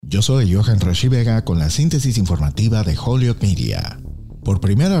Yo soy Johan Rashi Vega con la síntesis informativa de Holyoke Media. Por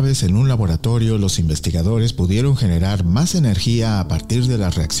primera vez en un laboratorio, los investigadores pudieron generar más energía a partir de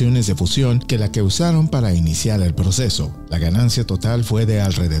las reacciones de fusión que la que usaron para iniciar el proceso. La ganancia total fue de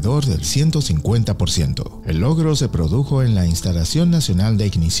alrededor del 150%. El logro se produjo en la Instalación Nacional de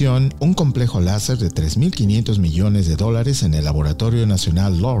Ignición, un complejo láser de $3.500 millones en el Laboratorio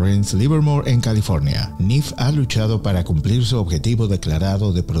Nacional Lawrence Livermore en California. NIF ha luchado para cumplir su objetivo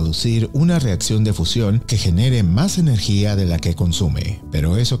declarado de producir una reacción de fusión que genere más energía de la que consume.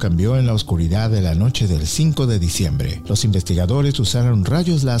 Pero eso cambió en la oscuridad de la noche del 5 de diciembre. Los investigadores usaron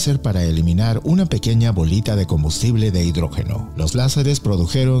rayos láser para eliminar una pequeña bolita de combustible de hidrógeno. Los láseres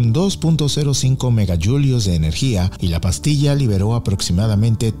produjeron 2.05 megajulios de energía y la pastilla liberó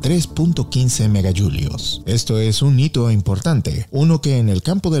aproximadamente 3.15 megajulios. Esto es un hito importante, uno que en el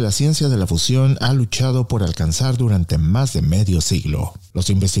campo de la ciencia de la fusión ha luchado por alcanzar durante más de medio siglo. Los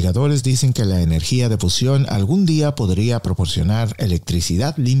investigadores dicen que la energía de fusión algún día podría proporcionar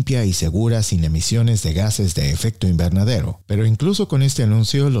electricidad limpia y segura sin emisiones de gases de efecto invernadero. Pero incluso con este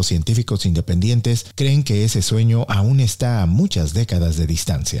anuncio, los científicos independientes creen que ese sueño aún está a muchas décadas de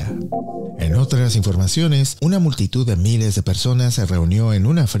distancia. En otras informaciones, una multitud de miles de personas se reunió en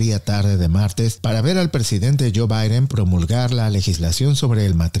una fría tarde de martes para ver al presidente Joe Biden promulgar la legislación sobre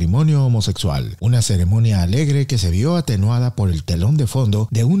el matrimonio homosexual, una ceremonia alegre que se vio atenuada por el telón de fondo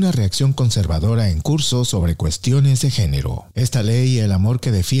de una reacción conservadora en curso sobre cuestiones de género. Esta ley y el amor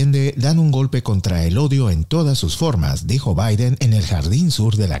que defiende dan un golpe contra el odio en todas sus formas, dijo Biden en el jardín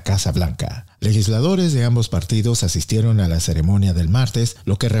sur de la Casa Blanca. Legisladores de ambos partidos asistieron a la ceremonia del martes,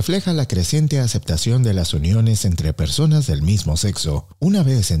 lo que refleja la creciente aceptación de las uniones entre personas del mismo sexo, una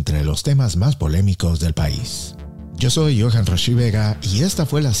vez entre los temas más polémicos del país. Yo soy Johan Rashi Vega y esta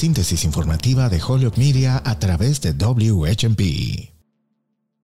fue la síntesis informativa de Holyoke Media a través de WHMP.